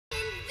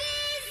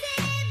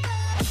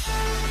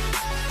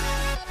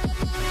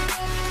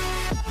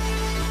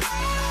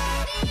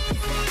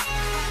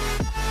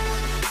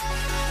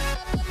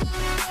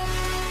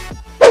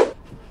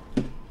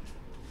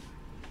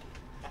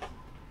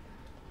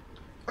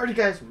Alrighty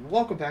guys,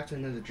 welcome back to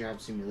another Job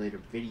Simulator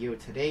video.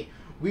 Today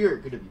we are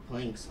going to be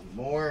playing some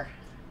more.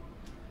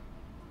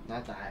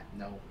 Not that,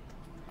 no.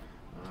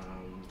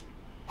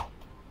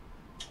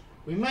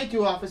 We might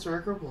do Office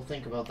Worker, we'll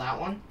think about that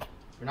one.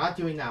 We're not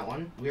doing that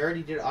one. We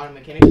already did Auto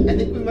Mechanic. I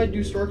think we might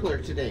do Store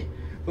Clerk today.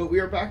 But we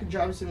are back in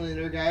Job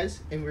Simulator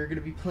guys, and we're going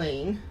to be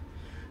playing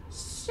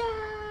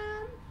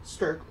some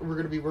store. We're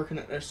going to be working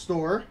at a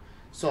store.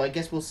 So I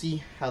guess we'll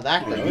see how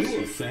that goes. Are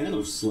you a fan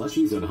of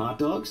slushies and hot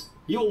dogs?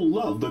 You'll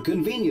love the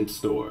convenience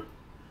store.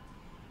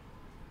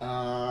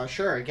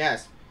 Sure, I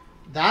guess.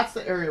 That's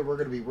the area we're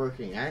going to be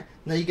working at.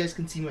 Now you guys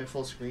can see my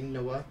full screen,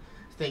 Noah.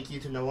 Thank you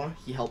to Noah.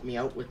 He helped me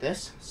out with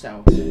this.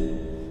 So,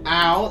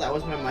 ow, that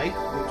was my mic.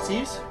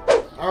 Whoopsies.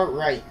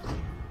 Alright.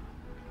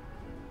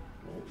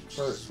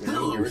 First, we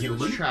Hello, need to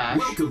human. trash.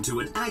 Welcome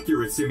to an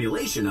accurate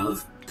simulation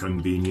of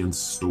convenience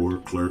store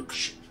clerk.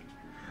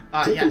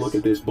 Take yes. a look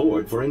at this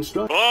board for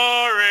instructions.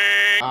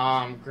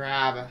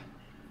 Grab a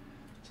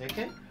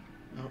ticket.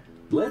 Oh.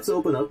 Let's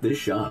open up this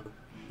shop.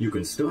 You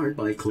can start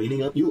by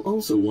cleaning up. You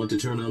also want to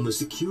turn on the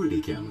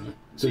security camera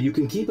so you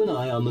can keep an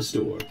eye on the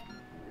store.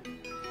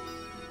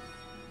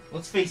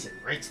 Let's face it,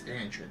 right to the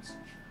entrance.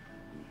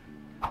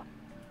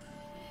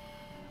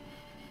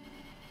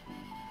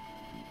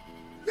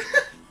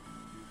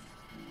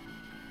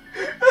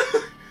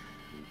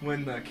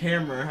 When the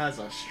camera has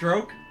a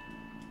stroke.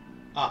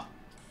 Up.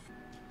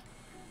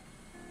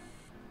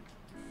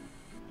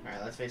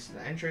 Alright, let's face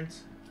the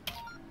entrance.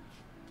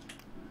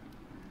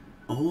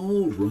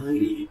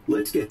 Alrighty,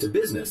 let's get to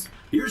business.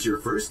 Here's your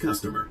first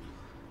customer.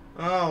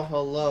 Oh,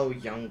 hello,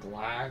 young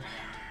lad.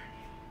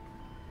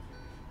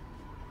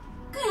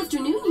 Good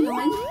afternoon,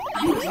 human.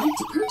 I would like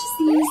to purchase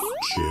these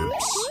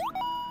Chips.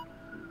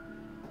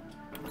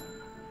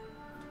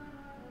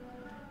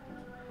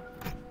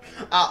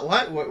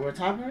 What's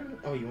happening?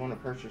 Oh, you want to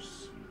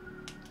purchase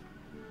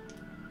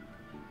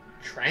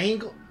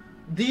triangle?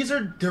 These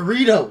are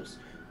Doritos.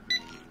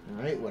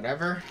 Alright,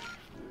 whatever.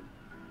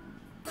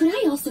 Could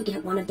I also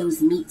get one of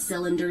those meat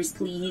cylinders,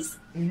 please?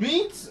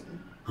 Meat?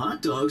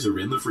 Hot dogs are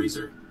in the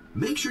freezer.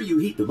 Make sure you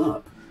heat them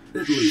up.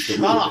 At least a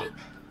Shut little up. bit.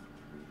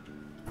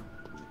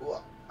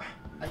 Well,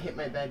 I hit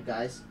my bed,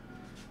 guys.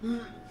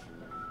 Alrighty,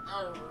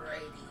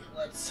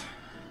 let's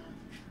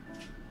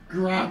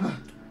grab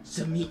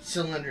some meat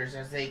cylinders,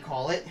 as they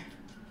call it.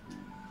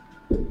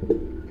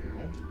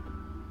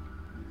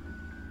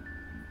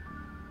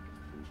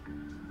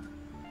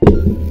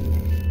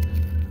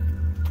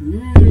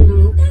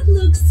 That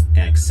looks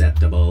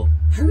Acceptable.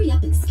 Hurry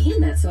up and scan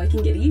that so I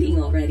can get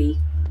eating already.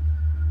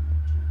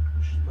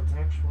 Just put the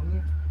next one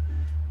there.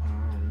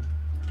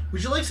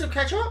 Would you like some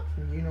ketchup?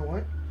 You know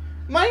what?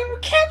 My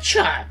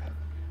ketchup!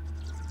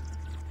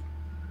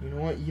 You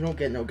know what? You don't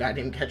get no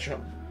goddamn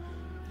ketchup.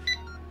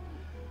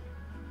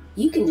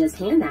 You can just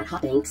hand that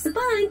hot. Thanks a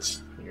bunch.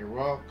 You're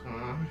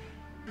welcome.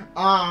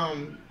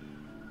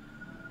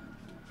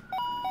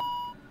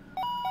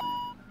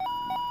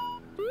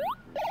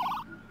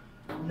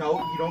 No,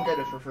 you don't get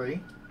it for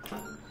free.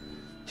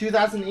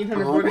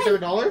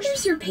 $2,847? Alright,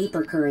 here's your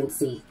paper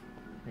currency.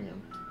 Hang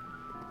on.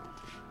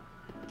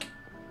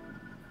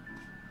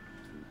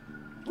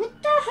 What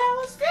the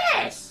hell is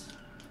this?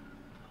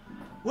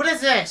 What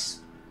is this?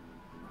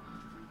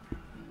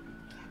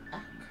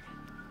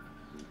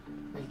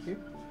 Thank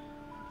you.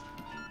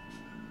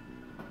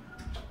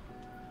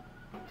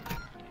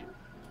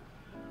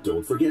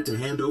 Don't forget to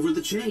hand over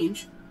the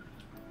change.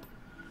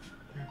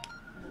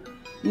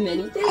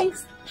 Many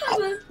thanks. Have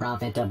a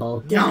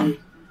profitable day. Yum.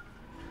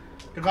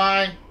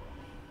 Goodbye.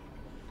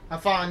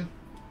 Have fun.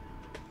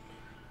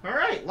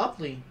 Alright,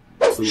 lovely.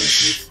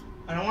 Selected.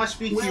 I don't want to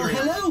speak to you Well,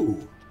 right now. hello.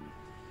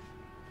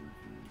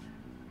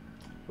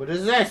 What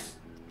is this?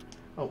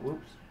 Oh,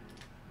 whoops.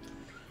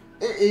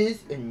 It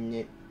is a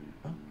nip.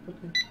 Oh,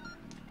 okay.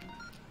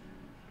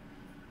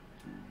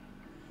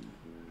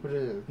 What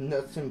is it?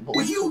 Nuts and bolts?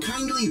 Would you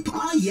kindly...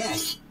 Ah,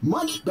 yes.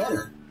 Much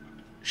better.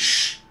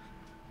 Shh.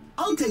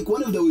 I'll take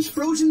one of those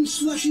frozen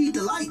slushy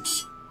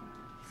delights.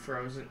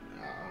 Frozen.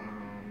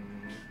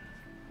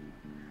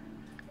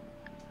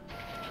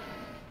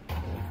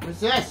 What's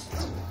this?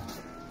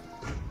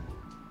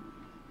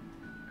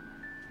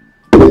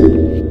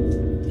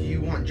 Do you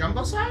want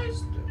jumbo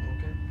sized?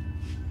 Okay.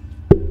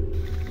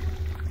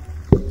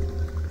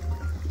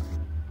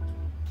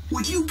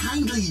 Would you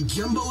kindly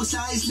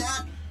jumbo-size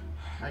that?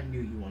 I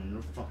knew you wanted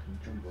a fucking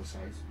jumbo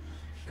size.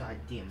 God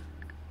damn.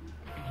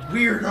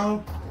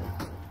 Weirdo!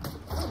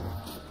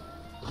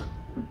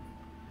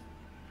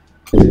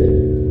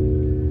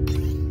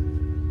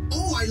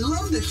 Oh, I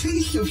love the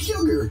taste of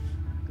sugar.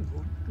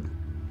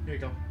 Here you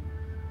go.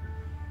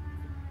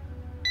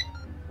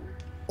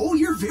 Oh,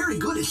 you're very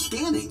good at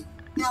scanning.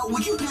 Now,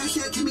 would you pass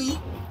that to me?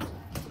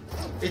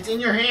 It's in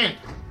your hand.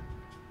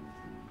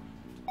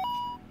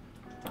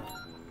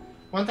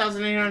 And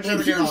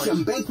here's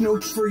some $1,870.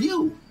 banknotes for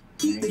you.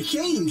 Keep the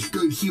change,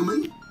 good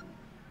human.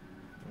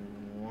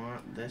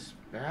 Want this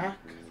back?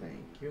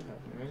 Thank you.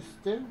 Have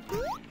missed it.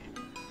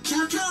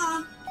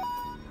 Ta-ta!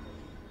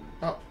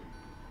 Oh.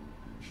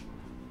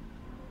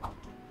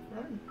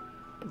 Run.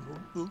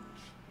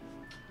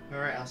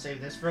 Alright, I'll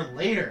save this for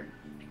later.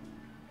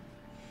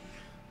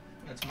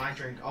 That's my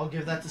drink. I'll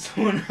give that to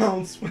someone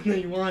else when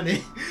they want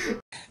it.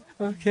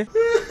 Okay.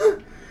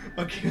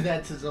 I'll give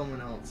that to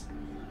someone else.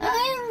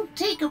 I'll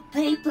take a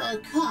paper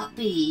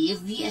copy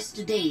of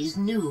yesterday's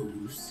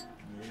news.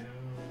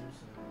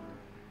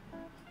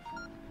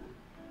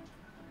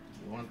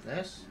 You want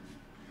this?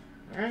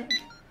 Alright.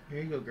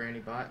 Here you go, Granny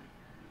Bot.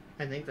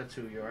 I think that's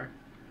who you are.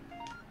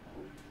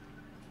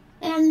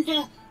 And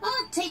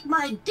I'll take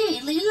my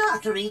daily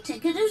lottery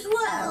ticket as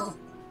well.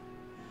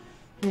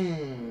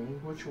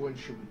 Which one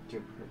should we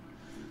give her?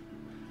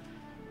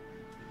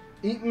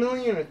 8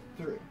 million or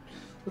 3?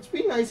 Let's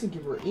be nice and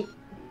give her 8.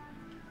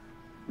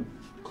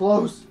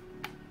 Close.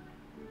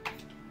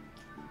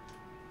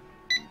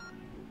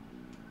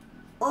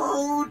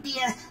 Oh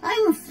dear,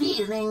 I'm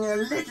feeling a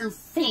little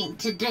faint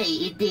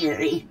today,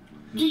 dearie.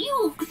 Do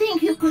you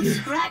think you could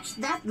scratch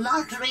that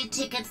lottery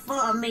ticket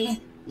for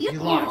me? You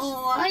lost.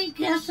 Oh, I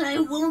guess I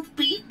won't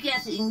be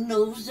getting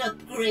nose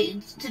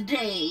upgrades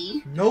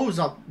today. Nose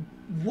up.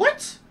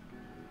 What?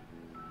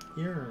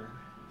 Here.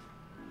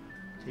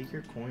 Take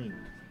your coin.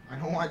 I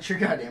don't want your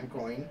goddamn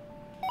coin.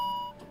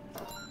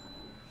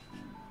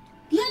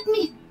 Let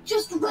me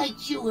just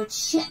write you a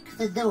check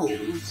for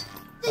those.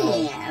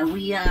 There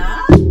we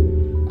are.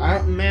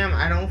 Ma'am,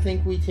 I don't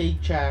think we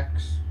take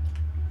checks.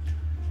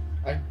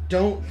 I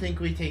don't think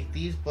we take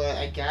these, but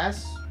I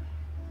guess.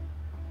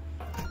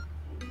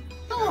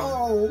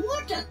 Oh,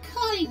 what a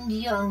kind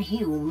young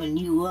human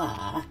you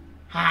are.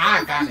 Ha,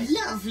 I got Have a it.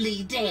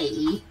 lovely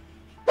day.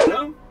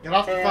 No? Get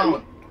off the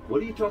phone.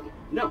 What are you talking?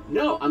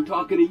 No, I'm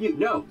talking to you.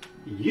 No,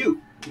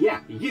 you.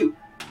 Yeah, you.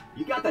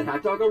 You got that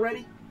hot dog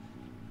already?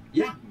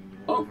 Yeah.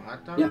 Oh,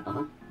 Hot dog?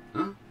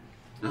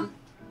 yeah,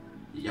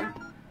 yeah.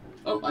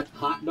 Oh, a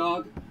hot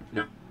dog?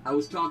 No, I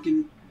was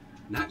talking,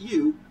 not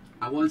you.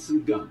 I want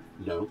some gum.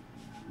 No,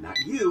 not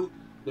you,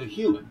 the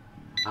human.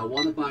 I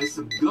want to buy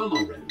some gum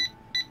already.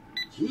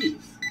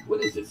 Jeez,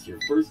 what is this, your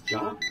first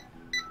job?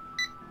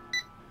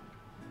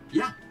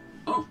 Yeah.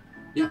 Oh,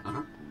 yeah,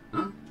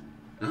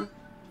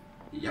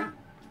 yeah.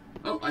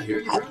 Oh, I hear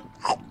you, bro.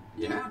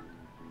 Yeah,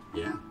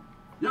 yeah.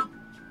 No,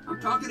 I'm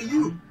talking to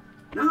you.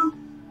 No,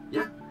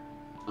 yeah.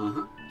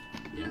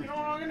 Yeah. You know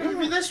what, I'm gonna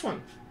give you this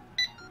one.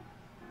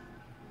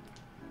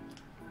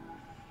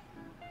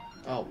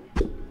 Oh.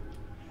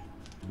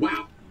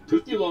 Wow,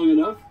 took you long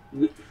enough.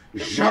 No,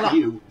 Shut not up.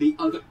 You, the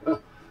other.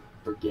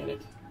 Forget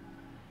it.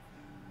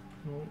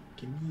 No,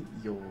 give me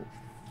your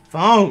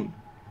phone.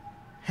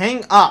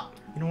 Hang up.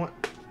 You know what?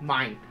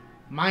 Mine.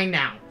 Mine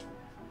now.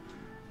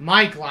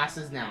 My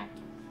glasses now.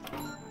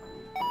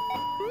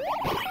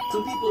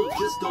 Some people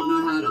just don't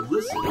know how to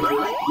listen, am I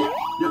right? Yeah,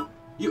 no,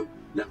 you.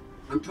 No,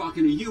 I'm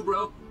talking to you,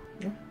 bro.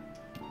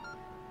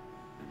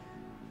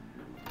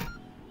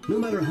 No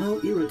matter how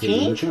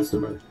irritating a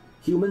customer,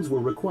 humans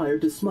were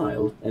required to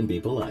smile and be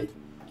polite.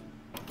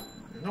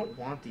 I don't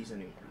want these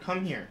anymore.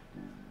 Come here.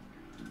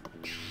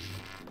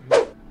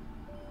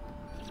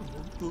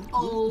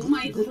 Oh,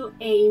 my little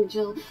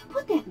angel.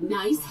 Put that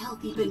nice,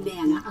 healthy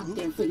banana out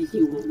there for the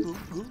human.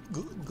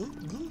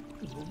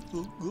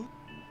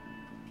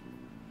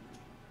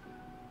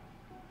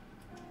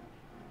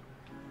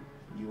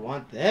 You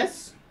want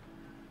this?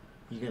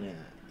 You gonna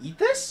eat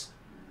this?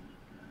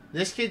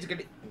 This kid's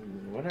gonna...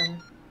 Whatever.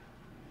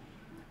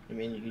 I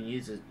mean, you can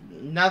use it.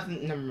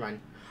 Nothing... Never mind.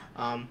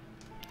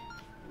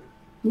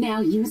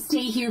 Now you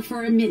stay here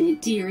for a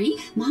minute, dearie.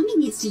 Mommy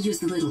needs to use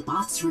the little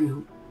boss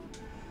room.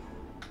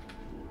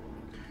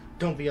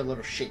 Don't be a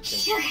little shit kid.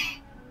 Sugar!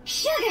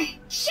 Sugar!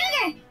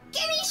 Sugar!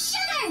 Give me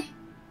sugar!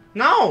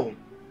 No!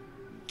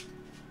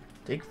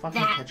 Take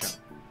fucking That ketchup.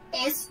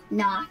 is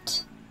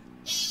not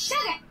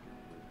sugar!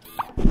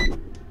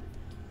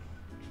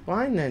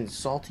 Fine then,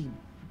 salty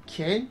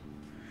kid.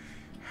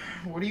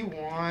 What do you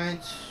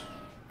want?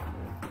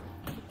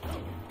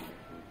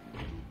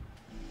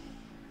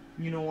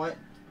 You know what?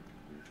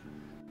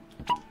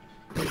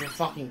 Here's your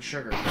fucking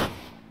sugar.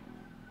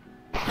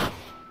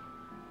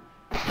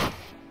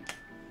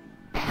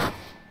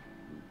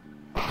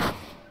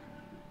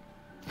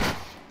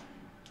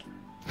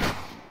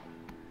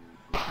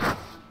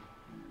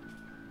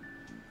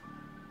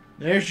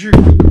 There's your...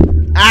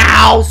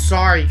 Ow!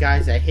 Sorry,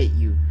 guys, I hit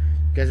you. You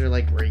guys are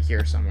like right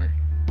here somewhere.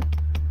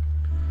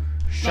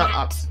 Shut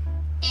up.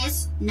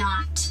 Is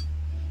not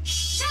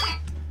sugar!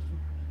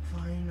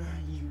 Fine,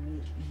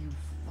 you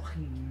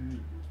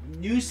fucking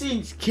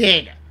nuisance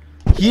kid.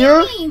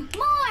 Here? Hey,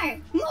 more!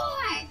 More!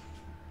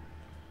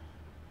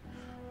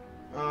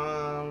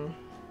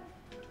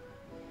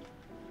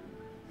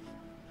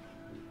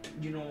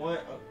 You know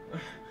what?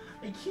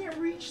 I can't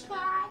reach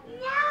that.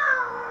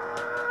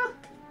 No!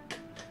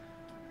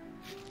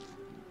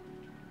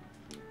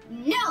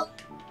 No!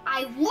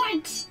 I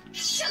want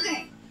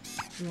sugar!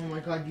 Oh my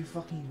god, you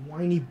fucking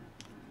whiny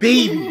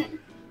baby!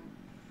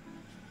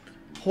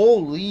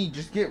 Holy,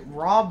 just get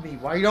robbed me.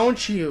 Why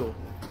don't you?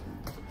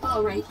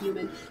 All right,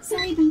 human.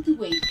 Sorry about the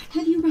wait.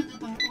 Have you rung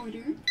up our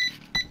order?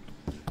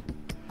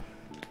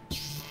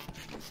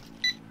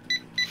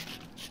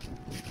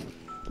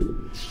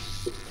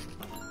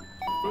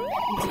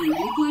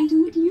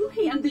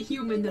 hand the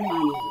human the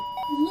money.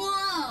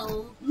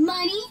 Whoa!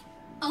 Money?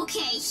 Okay,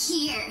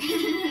 here.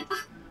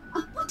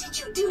 What did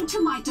you do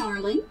to my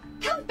darling?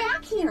 Come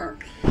back here.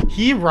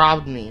 He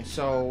robbed me,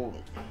 so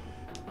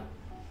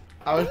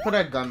I was put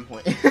at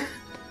gunpoint.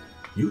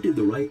 You did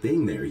the right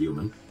thing there,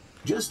 human.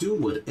 Just do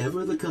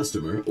whatever the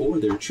customer or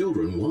their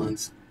children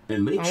wants,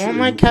 and make I sure want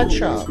my you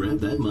ketchup. always grab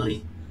that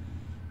money.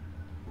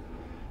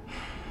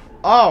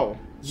 Oh.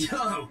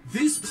 Yo,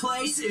 this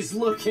place is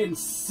looking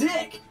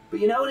sick. But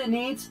you know what it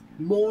needs?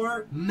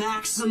 More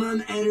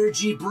maximum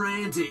energy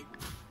branding.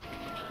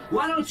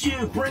 Why don't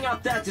you bring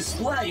up that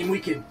display and we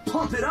can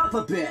pump it up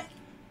a bit?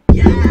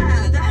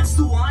 Yeah, that's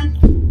the one.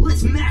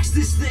 Let's max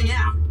this thing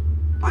out.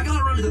 I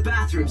gotta run to the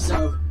bathroom,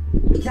 so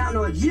I'm counting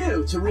on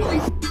you to really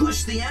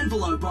push the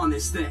envelope on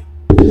this thing.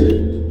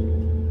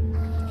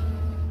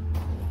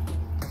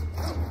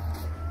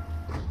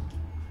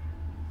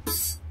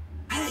 Psst.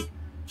 Hey,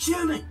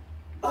 human,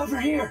 over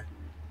here.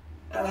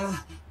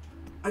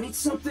 I need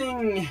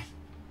something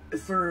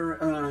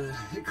for,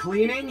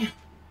 cleaning.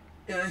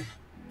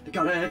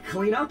 Gotta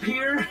clean up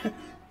here.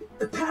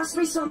 Pass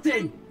me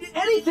something.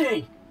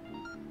 Anything.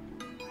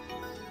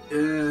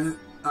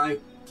 I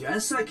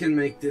guess I can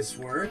make this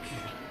work.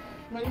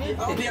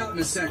 I'll be out in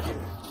a second.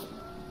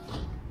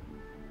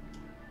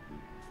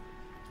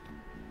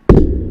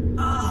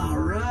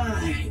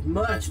 Alright,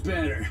 much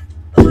better.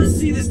 Let's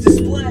see this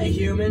display,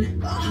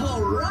 human.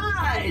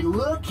 Alright,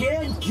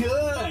 looking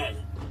good.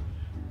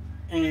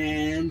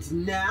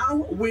 And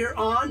now we're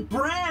on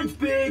brand,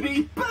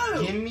 baby.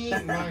 Boom! Give me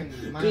money.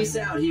 Peace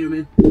out,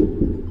 human.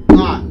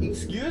 Ah,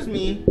 excuse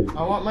me.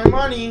 I want my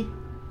money.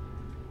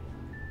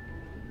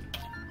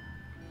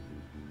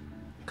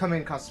 Come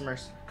in,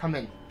 customers. Come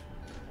in.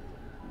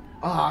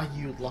 Ah,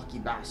 you lucky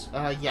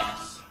bastard.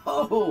 Yes.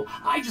 Oh,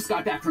 I just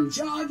got back from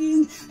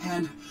jogging,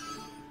 and...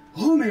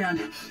 Oh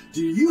man,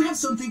 do you have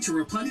something to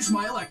replenish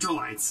my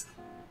electrolytes?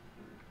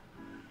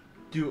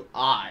 Do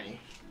I?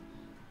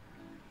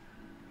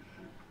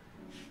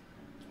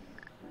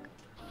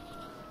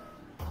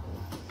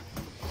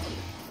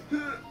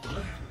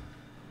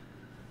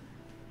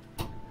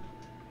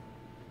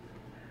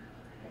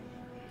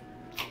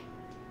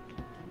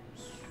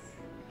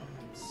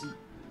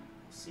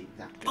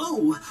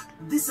 Oh,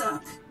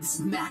 this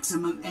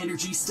maximum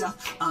energy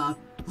stuff,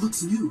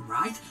 looks new,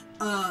 right?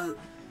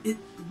 It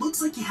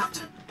looks like you have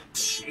to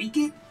shake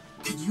it.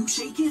 Could you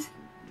shake it?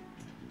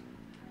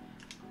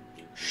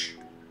 Shh.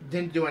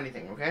 Didn't do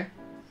anything, okay?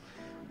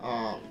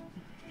 Come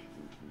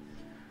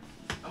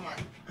on.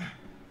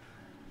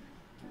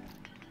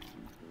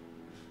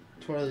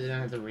 Totally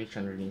didn't have to reach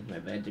underneath my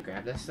bed to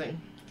grab this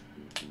thing.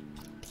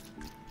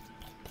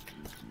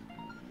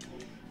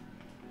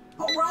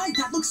 Alright,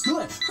 that looks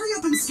good. Hurry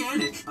up and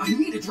scan it. I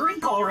need a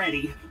drink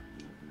already.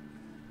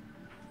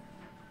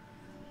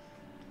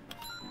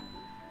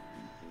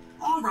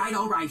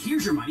 Alright,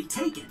 here's your money.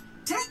 Take it.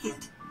 Take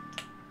it.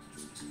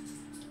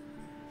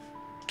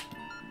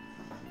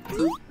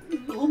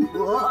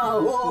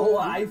 Whoa,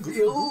 I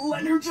feel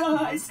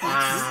energized.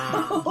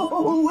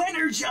 So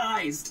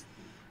energized.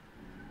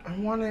 I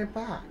want it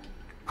back.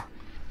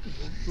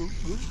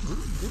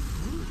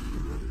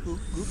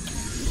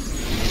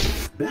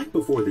 Back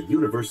before the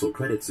universal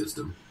credit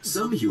system,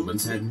 some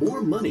humans had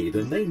more money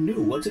than they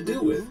knew what to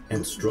do with,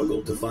 and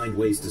struggled to find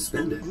ways to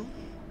spend it.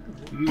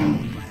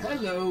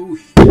 Hello,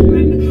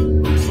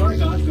 human. Looks like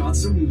I've got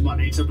some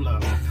money to blow.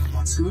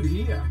 What's good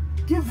here?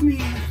 Give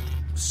me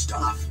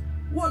stuff.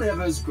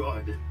 Whatever's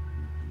good.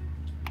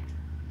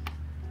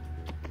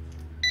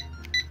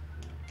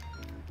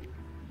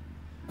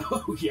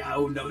 Oh yeah,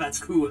 oh no, that's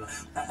cool.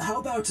 How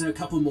about a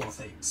couple more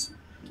things?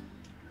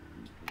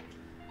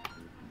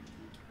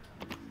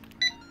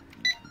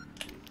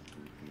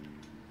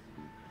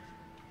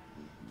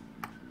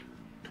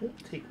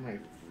 Don't take my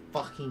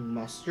fucking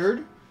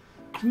mustard.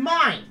 It's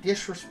mine,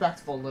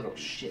 disrespectful little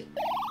shit.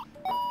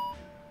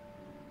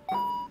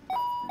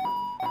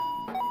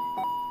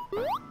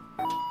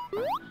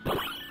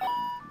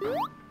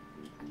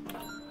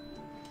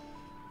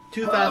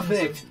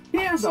 Perfect.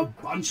 Here's a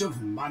bunch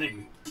of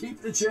money.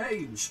 Keep the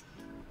change.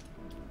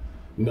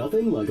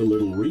 Nothing like a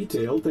little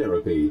retail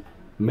therapy.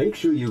 Make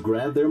sure you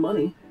grab their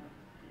money.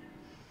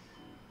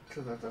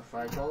 So that's a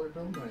 $5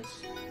 bill?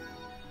 Nice.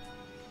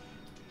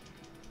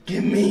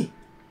 Give me!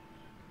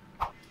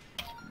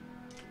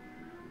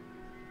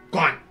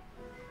 Gone!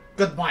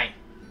 Goodbye!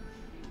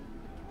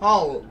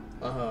 Oh,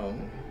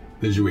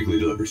 This is your weekly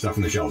delivery, stuff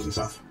from the shelves and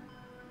stuff.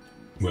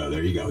 Well,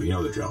 there you go. You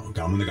know the drill.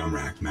 Gum on the gum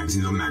rack,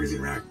 magazines on the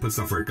magazine rack. Put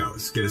stuff where it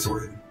goes. Get it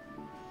sorted.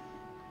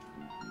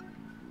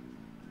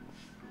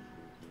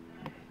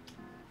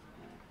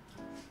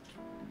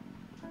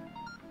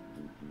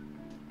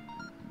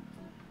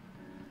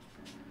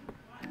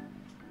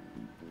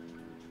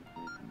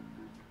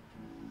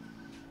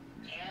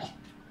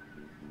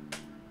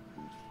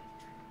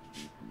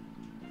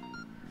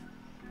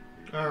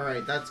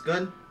 alright, that's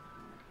good.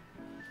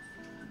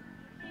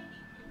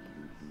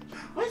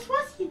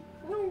 What's he?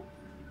 No.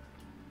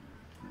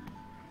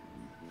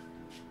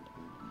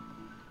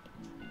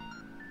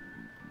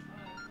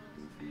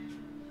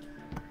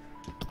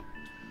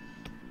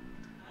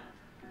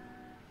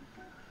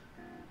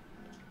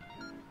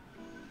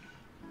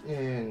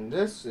 And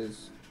this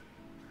is...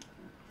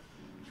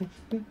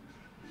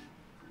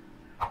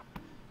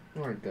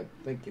 Alright, good.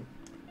 Thank you.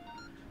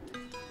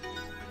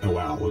 Oh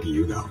wow, look at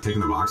you go.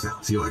 Taking the box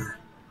out. See you later.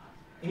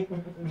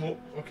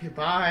 Okay,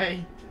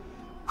 bye.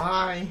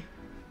 Bye.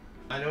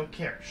 I don't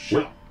care.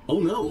 Shut up. Oh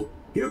no,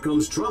 here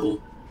comes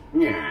trouble.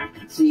 Yeah,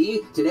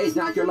 see? Today's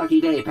not your lucky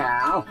day,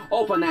 pal.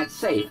 Open that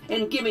safe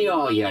and give me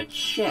all your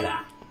cheddar.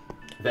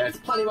 There's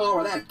plenty more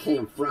where that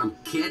came from,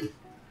 kid.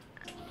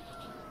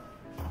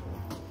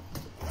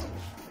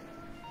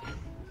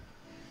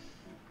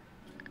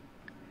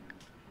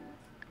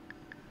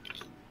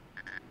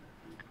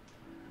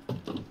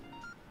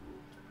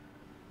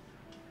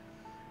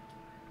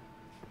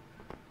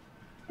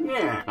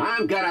 Yeah,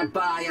 I'm gonna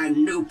buy a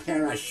new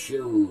pair of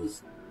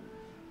shoes.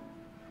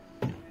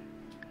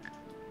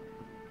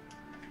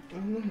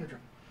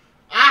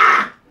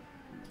 Ah!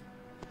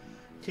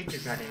 Take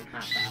your goddamn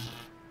hat back.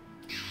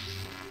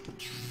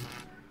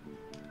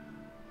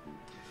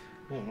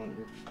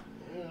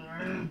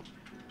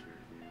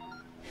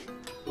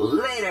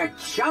 Later,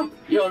 chump!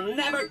 You'll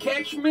never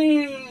catch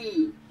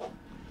me!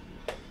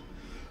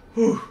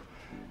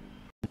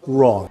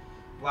 Wrong.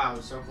 Wow,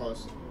 so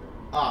close.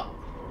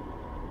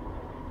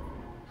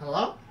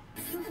 Hello?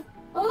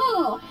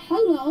 Oh,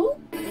 hello.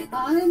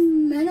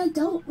 I'm an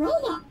adult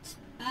robot,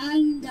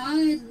 and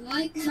I'd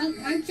like to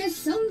purchase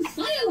some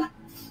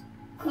fireworks,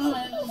 'cause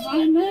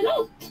I'm an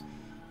adult.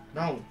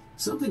 No.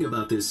 Something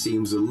about this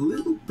seems a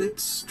little bit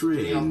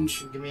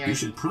strange. Give me You ID.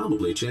 should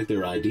probably check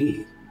their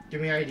ID. Give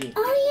me ID.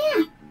 Oh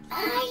yeah,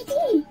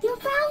 ID, no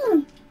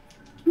problem.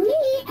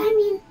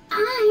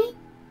 I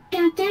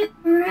got that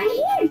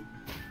right here.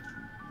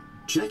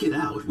 Check it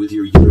out with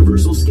your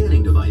universal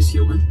scanning device,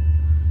 human.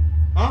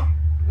 Huh?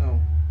 No.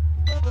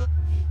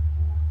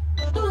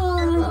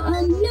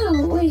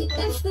 No, wait,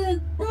 that's the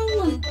wrong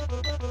one.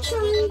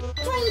 Try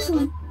this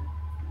one.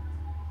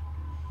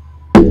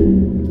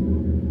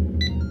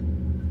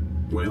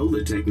 Well,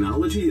 the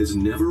technology is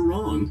never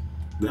wrong.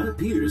 That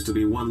appears to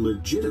be one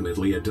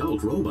legitimately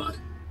adult robot.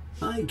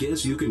 I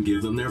guess you can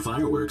give them their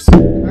fireworks.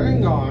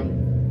 Hang on.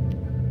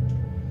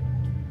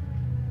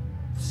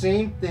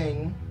 Same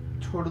thing.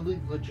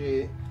 Totally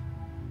legit.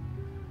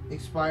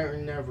 Expire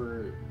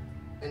never.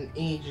 And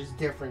age is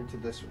different to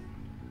this one.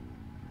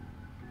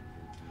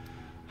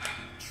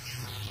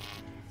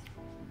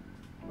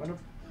 What if...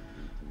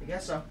 I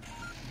guess so.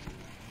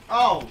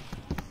 Oh!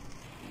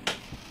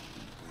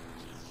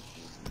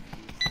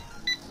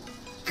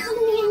 Come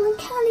here, I'm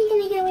totally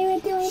gonna get away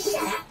with doing this.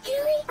 Shut up,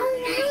 Julie.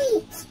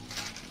 Alright.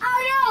 Oh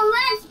no,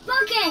 let's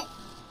book it.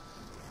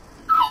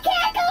 I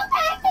can't go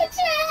back to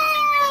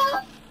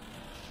jail.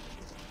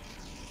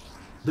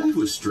 That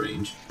was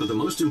strange, but the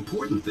most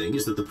important thing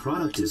is that the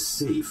product is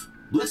safe.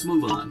 Let's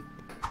move on.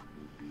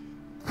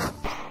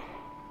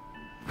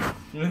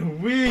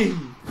 Wee!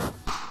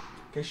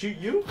 Can I shoot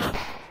you?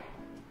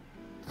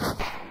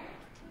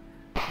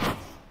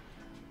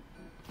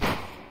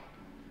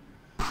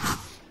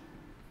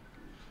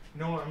 You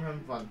know what? I'm having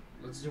fun.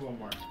 Let's do one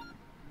more.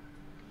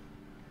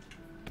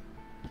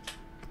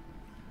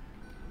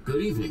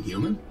 Good evening,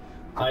 human.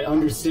 I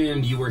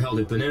understand you were held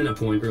at Banana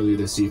Point earlier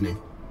this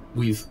evening.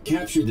 We've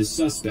captured the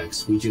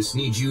suspects. We just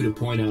need you to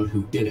point out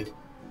who did it.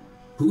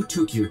 Who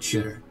took your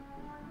cheddar?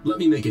 Let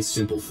me make it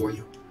simple for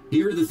you.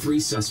 Here are the 3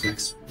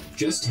 suspects.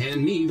 Just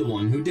hand me the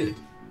one who did it.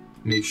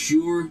 Make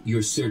sure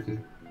you're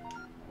certain.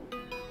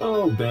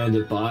 Oh,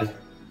 Bandit Bot.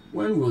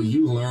 When will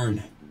you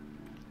learn?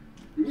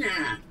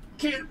 Yeah,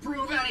 can't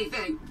prove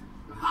anything.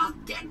 I'll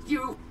get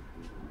you.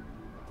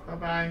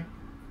 Bye-bye.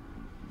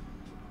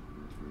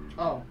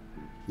 Oh.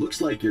 Looks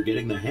like you're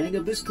getting the hang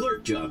of this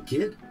clerk job,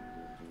 kid.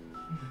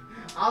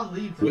 I'll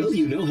leave. Well,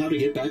 you know how to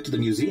get back to the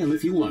museum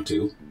if you want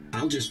to.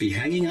 I'll just be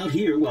hanging out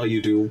here while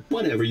you do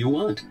whatever you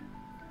want.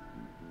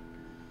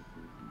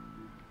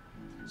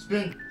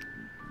 Spin.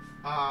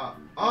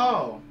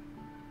 Oh.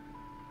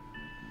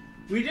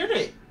 We did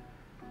it.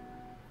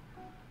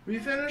 We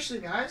finished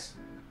it, guys.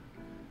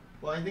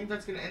 Well, I think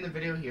that's going to end the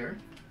video here.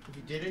 If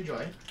you did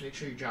enjoy, make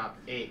sure you drop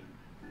a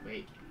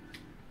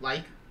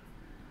like,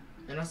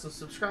 and also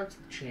subscribe to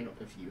the channel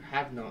if you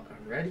have not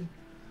already.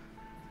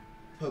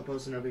 Put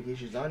post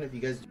notifications on if you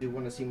guys do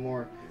want to see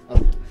more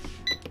of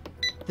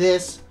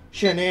this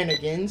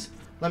shenanigans.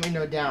 Let me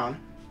know down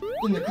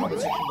in the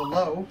comment section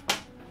below.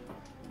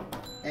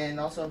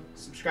 And also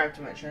subscribe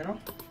to my channel,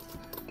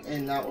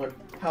 and that would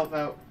help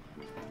out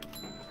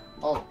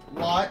a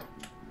lot.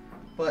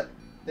 But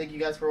thank you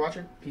guys for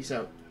watching. Peace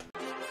out.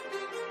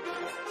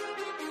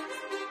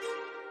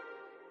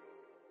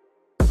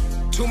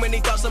 Too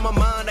many thoughts on my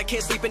mind, I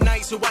can't sleep at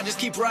night, so I just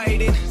keep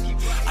writing.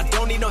 I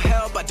don't need no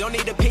help, I don't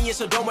need opinions,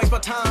 so don't waste my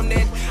time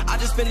then. I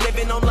just been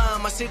living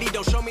online, my city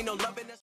don't show me no love.